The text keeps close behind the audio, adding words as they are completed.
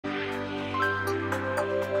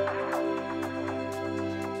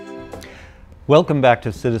Welcome back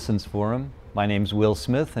to Citizens Forum. My name's Will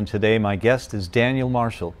Smith, and today my guest is Daniel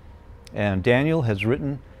Marshall. And Daniel has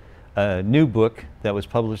written a new book that was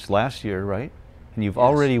published last year, right? And you've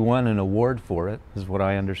already won an award for it, is what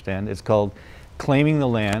I understand. It's called Claiming the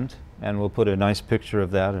Land, and we'll put a nice picture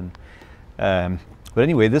of that. But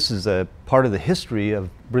anyway, this is a part of the history of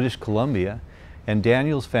British Columbia. And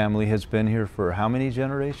Daniel's family has been here for how many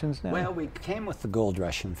generations now? Well, we came with the gold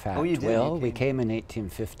rush, in fact. Oh, you did? Will. We came in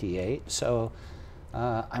 1858, so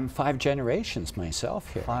I'm 5 generations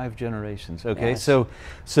myself here. 5 generations. Okay, Yes.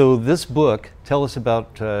 so this book. Tell us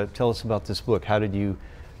about this book. How did you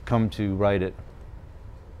come to write it?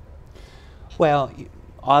 Well,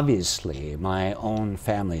 obviously, my own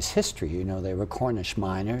family's history. You know, they were Cornish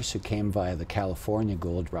miners who came via the California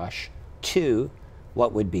gold rush to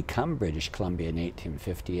what would become British Columbia in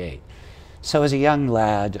 1858. So as a young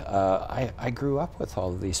lad, I grew up with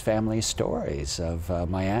all of these family stories of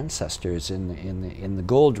my ancestors in the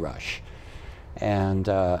gold rush. And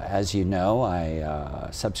as you know, I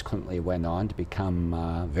subsequently went on to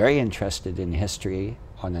become very interested in history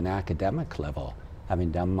on an academic level, having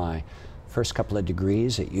done my first couple of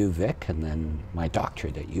degrees at UVic and then my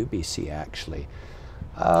doctorate at UBC, actually.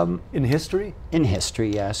 In history? In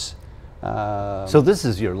history, yes. So this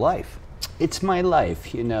is your life. It's my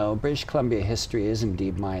life, you know. British Columbia history is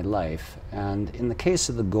indeed my life. And in the case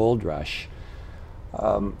of the gold rush,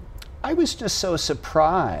 I was just so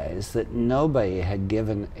surprised that nobody had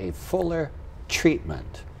given a fuller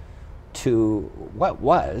treatment to what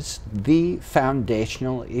was the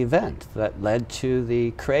foundational event that led to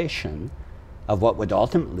the creation of what would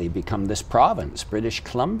ultimately become this province, British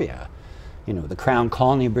Columbia. You know, the Crown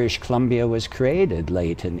Colony of British Columbia was created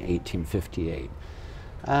late in 1858.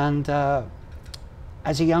 And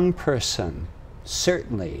as a young person,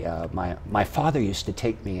 certainly my father used to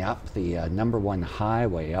take me up the #1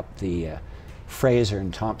 highway, up the Fraser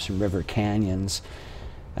and Thompson River canyons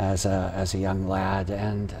as a young lad,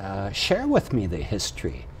 and share with me the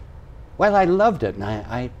history. Well, I loved it, and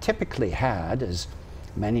I typically had, as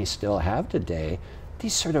many still have today,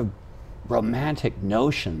 these sort of romantic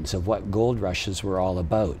notions of what gold rushes were all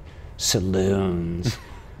about. Saloons,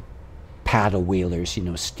 paddle wheelers, you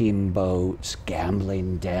know, steamboats,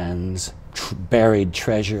 gambling dens, buried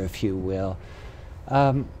treasure, if you will.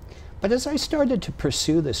 But as I started to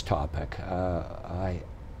pursue this topic, I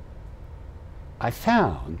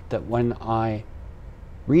found that when I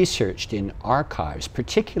researched in archives,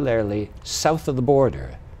 particularly south of the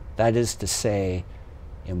border, that is to say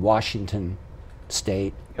in Washington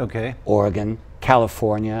State, Oregon,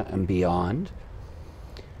 California, and beyond,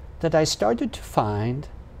 that I started to find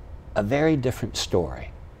a very different story.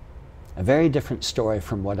 A very different story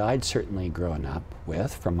from what I'd certainly grown up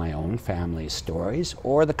with from my own family's stories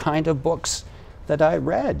or the kind of books that I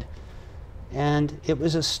read. And it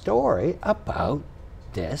was a story about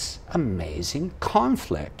this amazing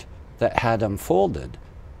conflict that had unfolded,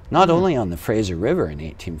 not only on the Fraser River in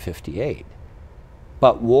 1858,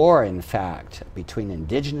 but war, in fact, between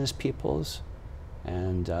indigenous peoples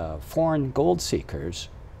and foreign gold seekers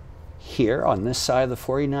here on this side of the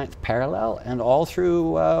 49th parallel and all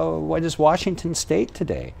through what is Washington State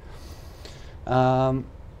today. When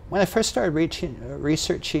I first started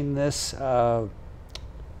researching this,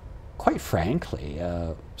 quite frankly,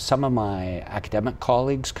 some of my academic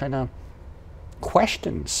colleagues kind of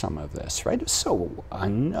questioned some of this, right? It's so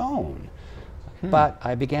unknown. But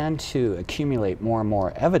I began to accumulate more and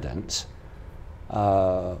more evidence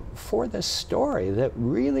for this story that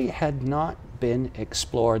really had not been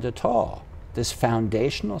explored at all. This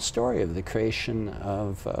foundational story of the creation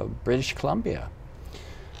of British Columbia.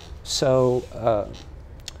 So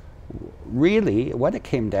really what it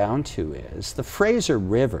came down to is the Fraser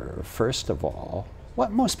River, first of all.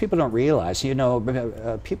 What most people don't realize, you know,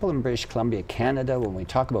 people in British Columbia, Canada, when we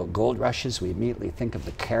talk about gold rushes, we immediately think of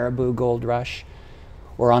the Caribou Gold Rush.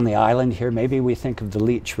 Or on the island here, maybe we think of the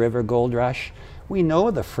Leech River Gold Rush. We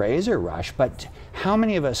know the Fraser Rush, but how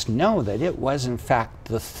many of us know that it was in fact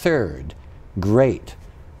the third great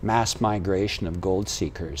mass migration of gold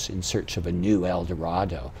seekers in search of a new El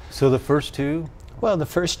Dorado? So the first two? Well, the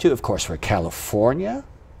first two, of course, were California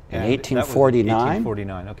in 1849.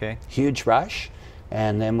 1849, okay. Huge rush.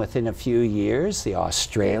 And then within a few years, the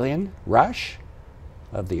Australian rush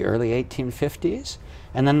of the early 1850s.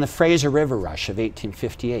 And then the Fraser River Rush of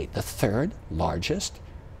 1858, the third largest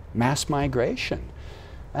mass migration.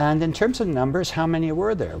 And in terms of numbers, how many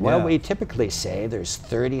were there? Well, we typically say there's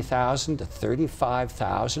 30,000 to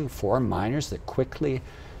 35,000 foreign miners that quickly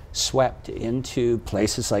swept into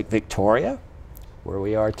places like Victoria, where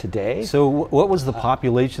we are today. So what was the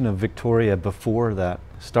population of Victoria before that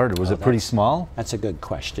started? Was it pretty small? That's a good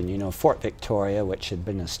question. You know, Fort Victoria, which had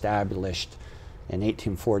been established in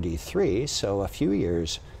 1843, so a few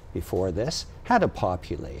years before this, had a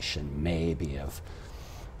population maybe of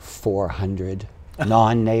 400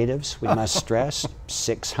 non-natives, we must stress,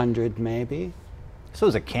 600 maybe. So it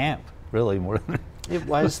was a camp, really, more than... It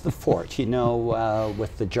was the fort. You know,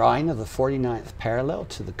 with the drawing of the 49th parallel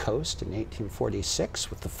to the coast in 1846,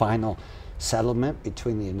 with the final settlement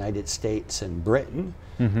between the United States and Britain,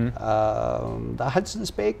 the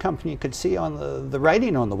Hudson's Bay Company could see on the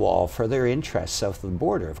writing on the wall for their interests south of the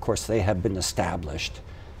border. Of course, they had been established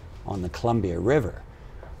on the Columbia River,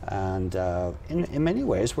 and in many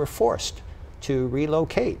ways were forced to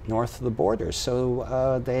relocate north of the border.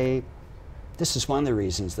 So this is one of the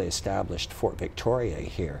reasons they established Fort Victoria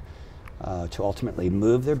here, to ultimately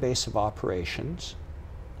move their base of operations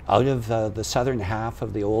out of the southern half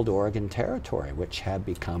of the old Oregon Territory, which had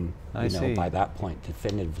become, you know, by that point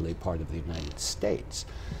definitively part of the United States.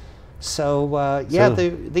 So yeah,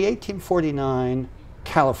 the 1849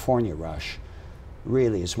 California rush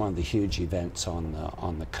really is one of the huge events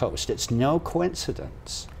on the coast. It's no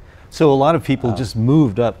coincidence. So a lot of people just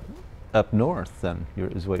moved up north, then,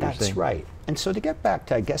 is what you're saying? That's right. And so to get back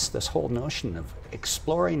to, I guess, this whole notion of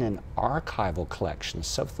exploring an archival collection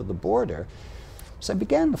south of the border, so I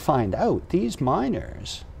began to find out these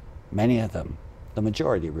miners, many of them, the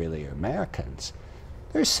majority really are Americans,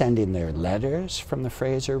 they're sending their letters from the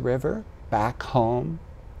Fraser River back home,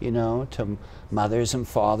 you know, to mothers and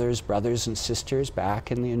fathers, brothers and sisters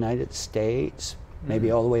back in the United States,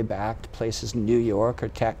 maybe all the way back to places in New York or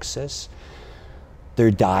Texas.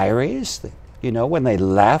 Their diaries, you know, when they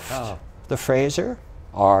left the Fraser,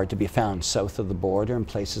 are to be found south of the border in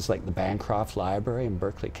places like the Bancroft Library in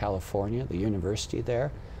Berkeley, California, the university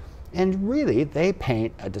there. And really, they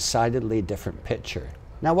paint a decidedly different picture.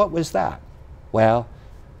 Now, what was that? Well,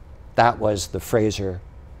 that was the Fraser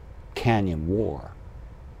Canyon War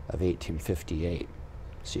of 1858.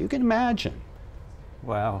 So you can imagine.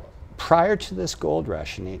 Wow. Prior to this gold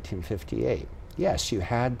rush in 1858, yes, you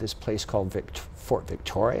had this place called Fort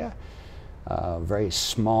Victoria, very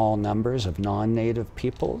small numbers of non-native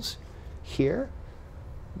peoples here,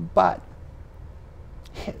 but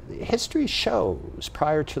history shows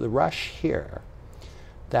prior to the rush here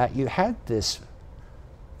that you had this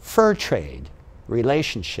fur trade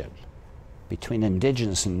relationship between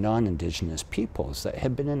indigenous and non-indigenous peoples that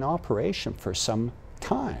had been in operation for some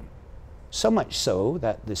time. So much so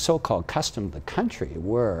that the so-called custom of the country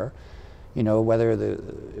were, you know, whether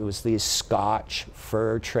it was these Scotch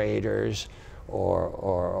fur traders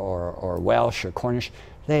or Welsh or Cornish,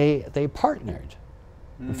 they partnered.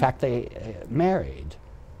 In fact, they married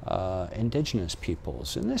indigenous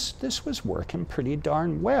peoples. And this was working pretty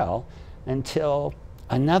darn well until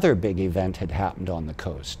another big event had happened on the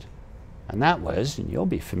coast. And that was, and you'll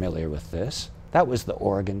be familiar with this, that was the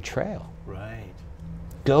Oregon Trail. Right.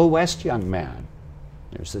 Go west, young man.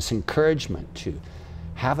 There's this encouragement to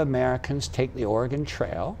have Americans take the Oregon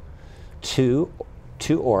Trail to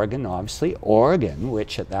Oregon, obviously. Oregon,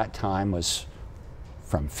 which at that time was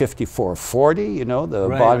from 5440, you know, the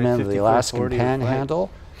bottom end of the Alaskan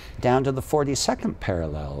Panhandle, down to the 42nd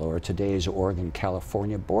parallel, or today's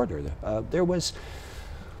Oregon-California border. There was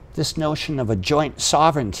this notion of a joint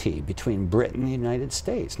sovereignty between Britain and the United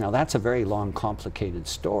States. Now, that's a very long, complicated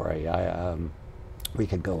story. We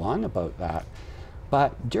could go on about that.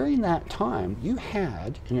 But during that time, you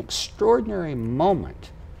had an extraordinary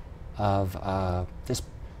moment of this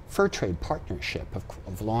fur trade partnership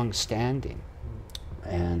of long standing.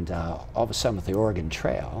 And all of a sudden with the Oregon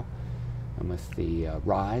Trail and with the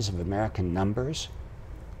rise of American numbers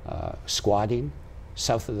squatting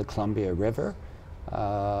south of the Columbia River,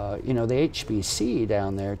 you know, the HBC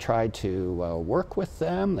down there tried to work with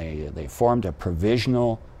them. They formed a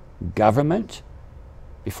provisional government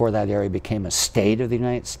before that area became a state of the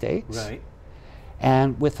United States. Right.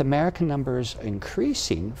 And with American numbers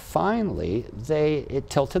increasing, finally, it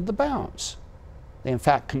tilted the balance. They, in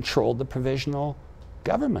fact, controlled the provisional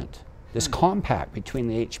government, this compact between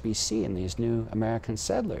the HBC and these new American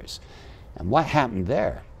settlers. And what happened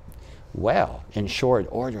there? Well, in short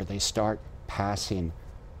order, they start passing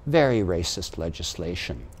very racist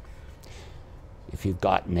legislation. If you've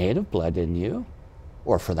got native blood in you,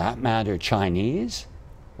 or for that matter, Chinese,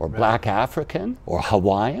 or black African, or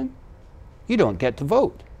Hawaiian, you don't get to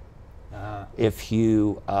vote. If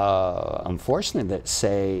you, unfortunately, let's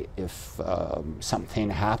say if something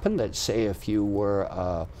happened, let's say if you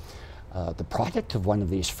were the product of one of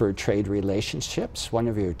these fur trade relationships, one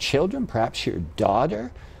of your children, perhaps your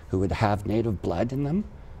daughter, who would have native blood in them,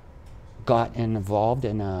 got involved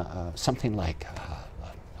in something like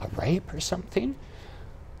a rape or something,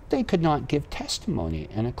 they could not give testimony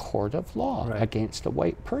in a court of law against a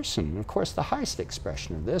white person. And of course, the highest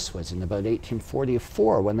expression of this was in about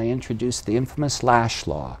 1844 when they introduced the infamous lash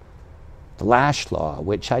law. The lash law,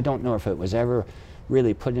 which I don't know if it was ever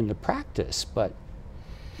really put into practice, but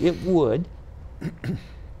it would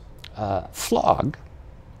flog.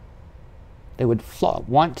 They would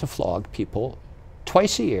want to flog people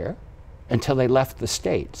twice a year until they left the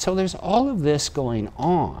state. So there's all of this going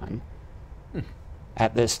on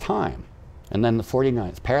at this time. And then the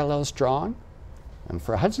 49th parallel is drawn. And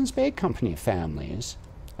for Hudson's Bay Company families,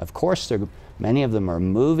 of course, many of them are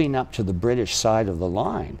moving up to the British side of the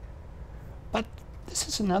line. But this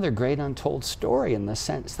is another great untold story in the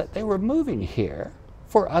sense that they were moving here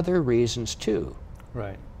for other reasons too.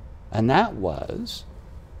 Right. And that was,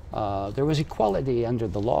 there was equality under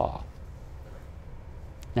the law.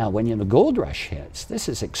 Now, when the gold rush hits, this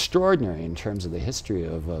is extraordinary in terms of the history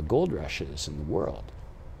of gold rushes in the world.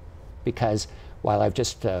 Because while I've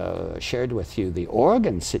just shared with you the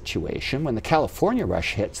Oregon situation, when the California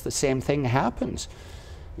rush hits, the same thing happens.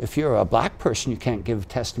 If you're a black person, you can't give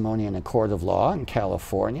testimony in a court of law in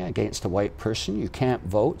California against a white person. You can't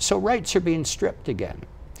vote. So rights are being stripped again.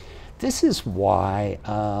 This is why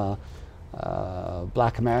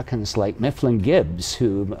black Americans like Mifflin Gibbs,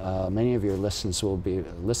 who many of your listeners will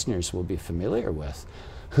be familiar with,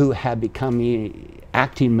 who had become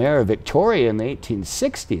acting mayor of Victoria in the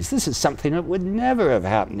 1860s. This is something that would never have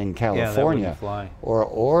happened in California or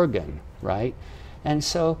Oregon, right? And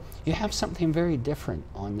so you have something very different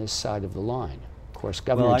on this side of the line. Of course,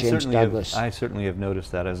 Governor James Douglas. I certainly have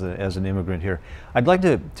noticed that as an immigrant here. I'd like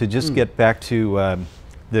to just get back to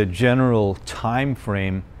the general time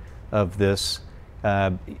frame of this.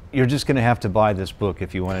 You're just going to have to buy this book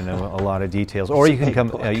if you want to know a lot of details, or you can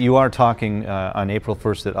come. You are talking on April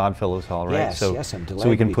 1st at Oddfellows Hall, right? Yes, yes, I'm delighted so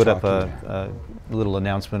we can put up a little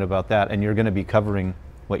announcement about that, and you're going to be covering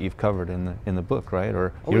what you've covered in the book, right?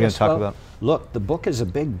 Or you're going to talk about. Look, the book is a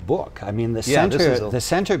big book. I mean, the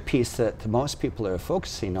centerpiece that most people are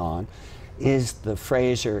focusing on is the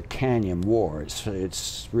Fraser Canyon Wars.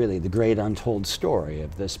 It's really the great untold story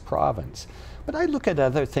of this province. But I look at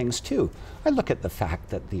other things too. I look at the fact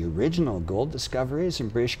that the original gold discoveries in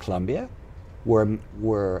British Columbia were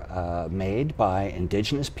made by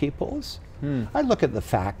indigenous peoples. I look at the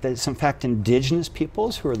fact that it's in fact indigenous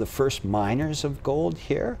peoples who are the first miners of gold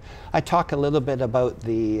here. I talk a little bit about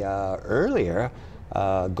the earlier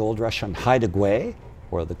gold rush on Haida Gwaii,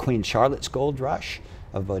 or the Queen Charlotte's gold rush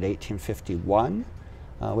of about 1851.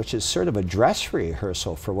 Which is sort of a dress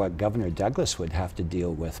rehearsal for what Governor Douglas would have to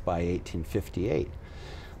deal with by 1858.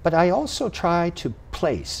 But I also try to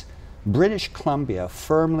place British Columbia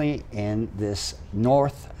firmly in this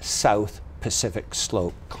north-south Pacific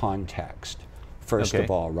slope context, first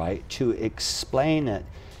of all, right? To explain it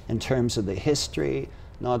in terms of the history,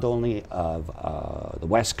 not only of the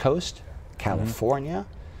West Coast, California,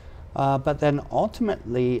 but then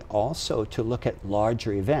ultimately also to look at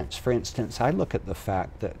larger events. For instance, I look at the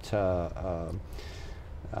fact that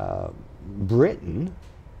Britain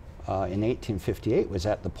in 1858 was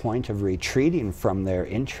at the point of retreating from their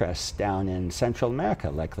interests down in Central America,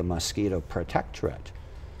 like the Mosquito Protectorate.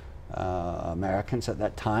 Americans at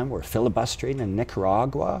that time were filibustering in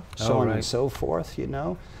Nicaragua, so on and so forth, you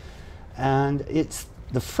know. And it's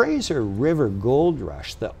the Fraser River Gold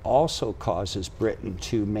Rush that also causes Britain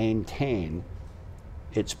to maintain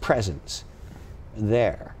its presence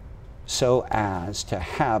there, so as to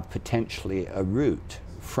have potentially a route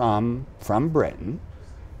from Britain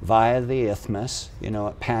via the isthmus, you know,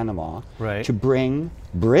 at Panama, to bring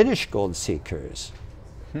British gold seekers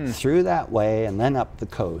through that way and then up the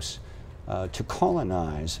coast to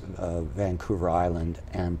colonize Vancouver Island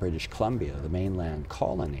and British Columbia, the mainland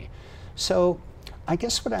colony. So I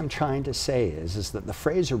guess what I'm trying to say is that the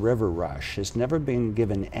Fraser River Rush has never been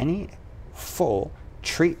given any full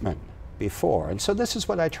treatment before. And so this is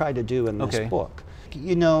what I try to do in this book.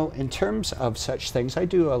 You know, in terms of such things, I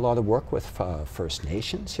do a lot of work with First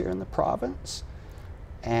Nations here in the province.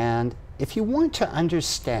 And if you want to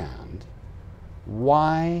understand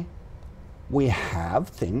why we have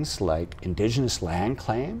things like Indigenous land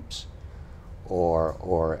claims,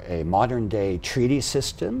 or a modern day treaty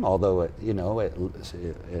system, although it, you know, it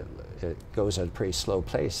goes at a pretty slow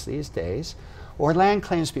pace these days, or land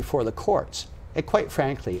claims before the courts. It quite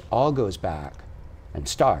frankly all goes back and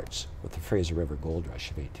starts with the Fraser River Gold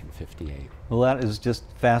Rush of 1858. Well, that is just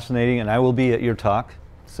fascinating, and I will be at your talk.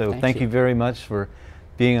 So thank you very much for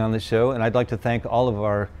being on the show, and I'd like to thank all of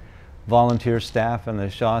our volunteer staff and the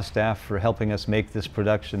Shaw staff for helping us make this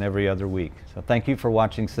production every other week. So thank you for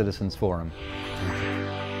watching Citizens Forum.